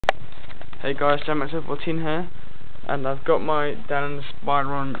Hey guys, System32 here, and I've got my Dell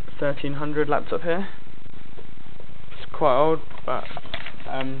Inspiron 1300 laptop here. It's quite old, but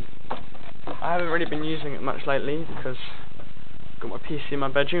I haven't really been using it much lately because I've got my PC in my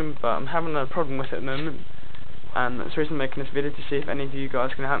bedroom, but I'm having a problem with it at the moment, and that's the reason I'm making this video, to see if any of you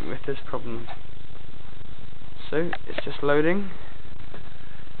guys can help me with this problem. So, it's just loading.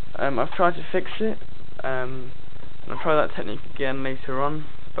 I've tried to fix it, and I'll try that technique again later on,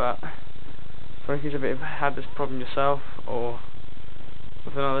 but I think you've had this problem yourself, or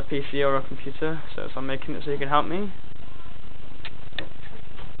with another PC or a computer, so I'm making it so you can help me.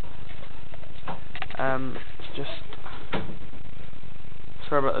 It's just,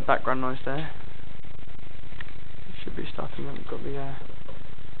 sorry about the background noise there. It should be starting when we've got the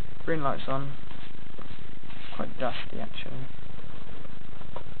green lights on. It's quite dusty actually.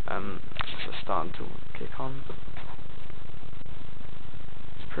 It's just starting to kick on.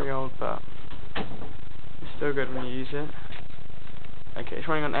 It's pretty old, but it's still good when you use it. Okay, it's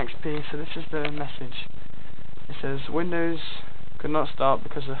running on XP, so this is the message. It says, Windows could not start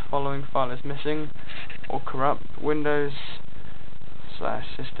because the following file is missing or corrupt.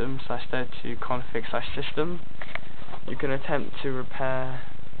 Windows/System/32 Confiq/System. You can attempt to repair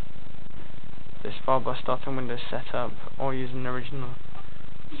this file by starting Windows Setup or using the original.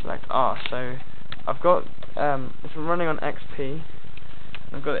 Select R. So I've got it's running on XP.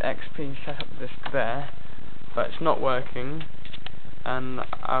 I've got the XP setup disk there, but it's not working, and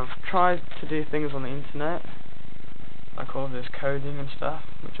I've tried to do things on the internet, like all this coding and stuff,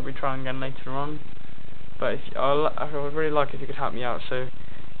 which I'll be trying again later on. But I would really like if you could help me out. So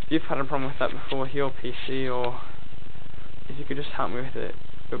if you've had a problem with that before with your PC, or if you could just help me with it,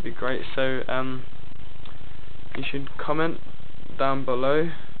 it would be great. So you should comment down below,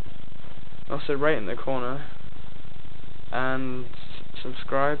 also rate in the corner, and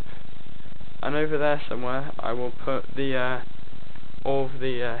subscribe, and over there somewhere I will put the all of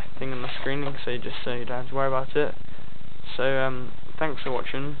the thing on the screen, so you don't have to worry about it. So thanks for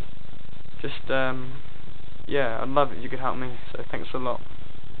watching. Just yeah, I'd love it if you could help me, so thanks a lot.